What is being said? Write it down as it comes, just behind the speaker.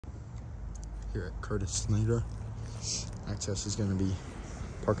here at Snyder. Access is going to be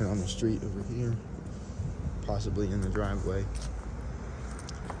parking on the street over here, possibly in the driveway.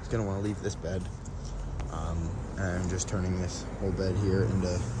 He's going to want to leave this bed, and I'm just turning this whole bed here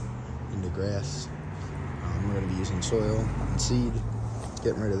into grass. We're going to be using soil and seed,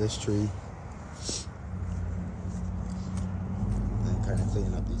 getting rid of this tree, and kind of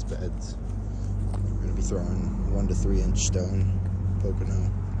cleaning up these beds. We're going to be throwing 1 to 3 inch stone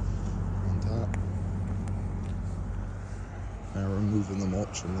pocono on top. And removing the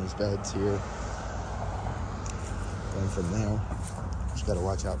mulch from these beds here. Going from there, just got to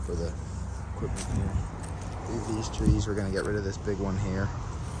watch out for the equipment here. Leave these trees. We're going to get rid of this big one here.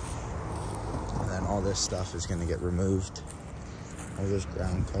 And then all this stuff is going to get removed. All this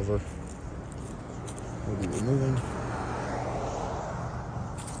ground cover will be removing.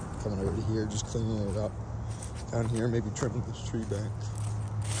 Coming over to here, just cleaning it up. Down here, maybe trimming this tree back.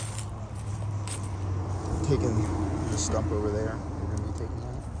 Taking the stump over there, we're going to be taking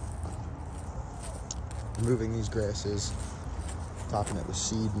that. Removing these grasses, topping it with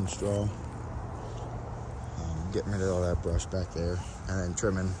seed and straw. Getting rid of all that brush back there, and then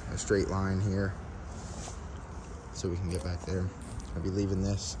trimming a straight line here so we can get back there. I'll be leaving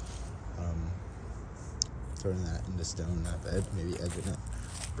this, turning that into stone, that bed, maybe edging it,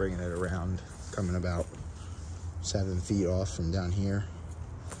 bringing it around, coming about 7 feet off from down here,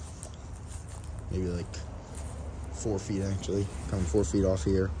 maybe like 4 feet actually, coming 4 feet off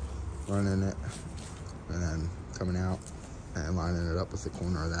here, running it, and then coming out and lining it up with the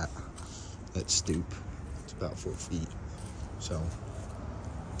corner of that stoop. It's about 4 feet, so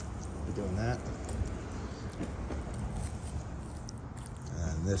we're doing that.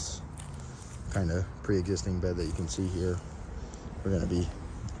 And this kind of pre-existing bed that you can see here, we're going to be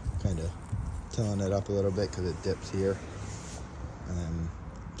kind of tilling it up a little bit because it dips here, and then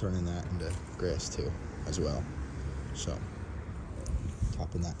turning that into grass too as well. So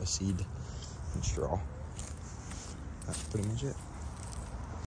topping that with seed and straw. That's pretty much it.